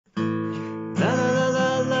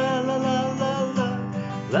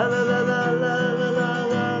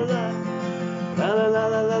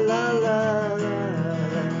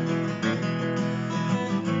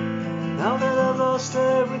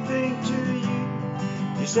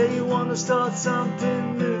You say you want to start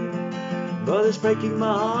something new, but it's breaking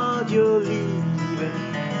my heart you're leaving.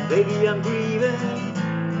 Baby, I'm grieving,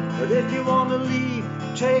 but if you want to leave,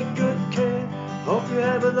 take good care. Hope you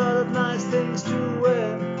have a lot of nice things to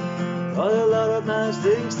wear, but a lot of nice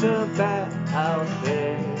things turn bad out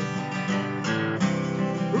there.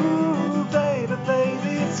 Ooh, baby,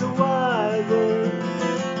 baby, it's a wild world.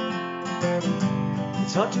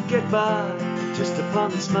 It's hard to get by just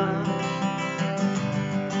upon a smile.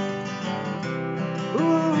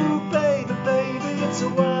 Ooh, baby, baby, it's a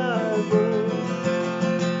wild world.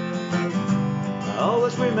 I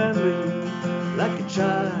always remember you like a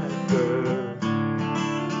child girl.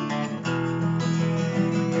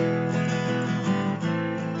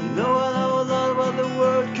 You know I know a lot of what the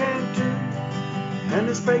world can do, and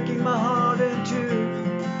it's breaking my heart in two.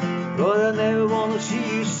 But I never want to see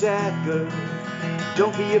you sad, girl.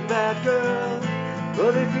 Don't be a bad girl,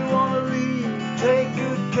 but if you want to leave, take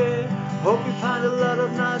good care. Hope you find a lot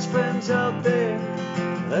of nice friends out there.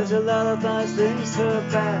 There's a lot of nice things to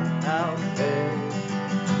back out there.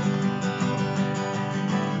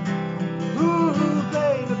 Ooh,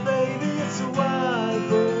 baby, baby, it's a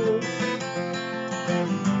wild world.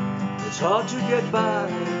 It's hard to get by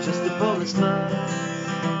just upon a smile.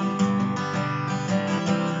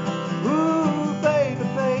 Ooh, baby,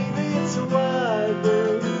 baby, it's a wild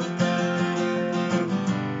world.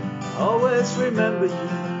 I always remember you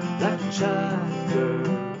like a child girl.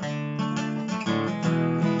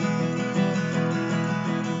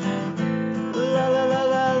 La la la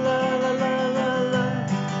la la la la la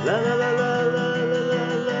la la la la la la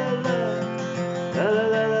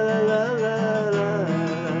la la la la la.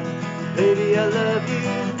 Baby, I love you.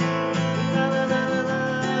 Na na na na na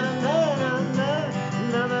na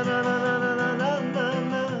na na na na na na na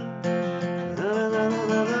na.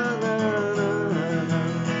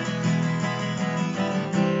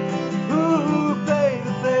 Ooh,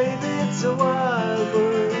 baby, baby, it's a wild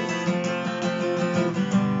world.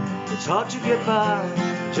 It's hard to get by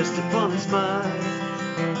just upon a smile.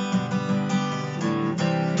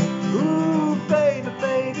 Ooh, baby,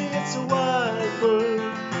 baby, it's a wild world.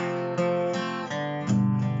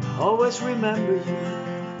 I always remember you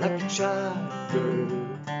like a child girl.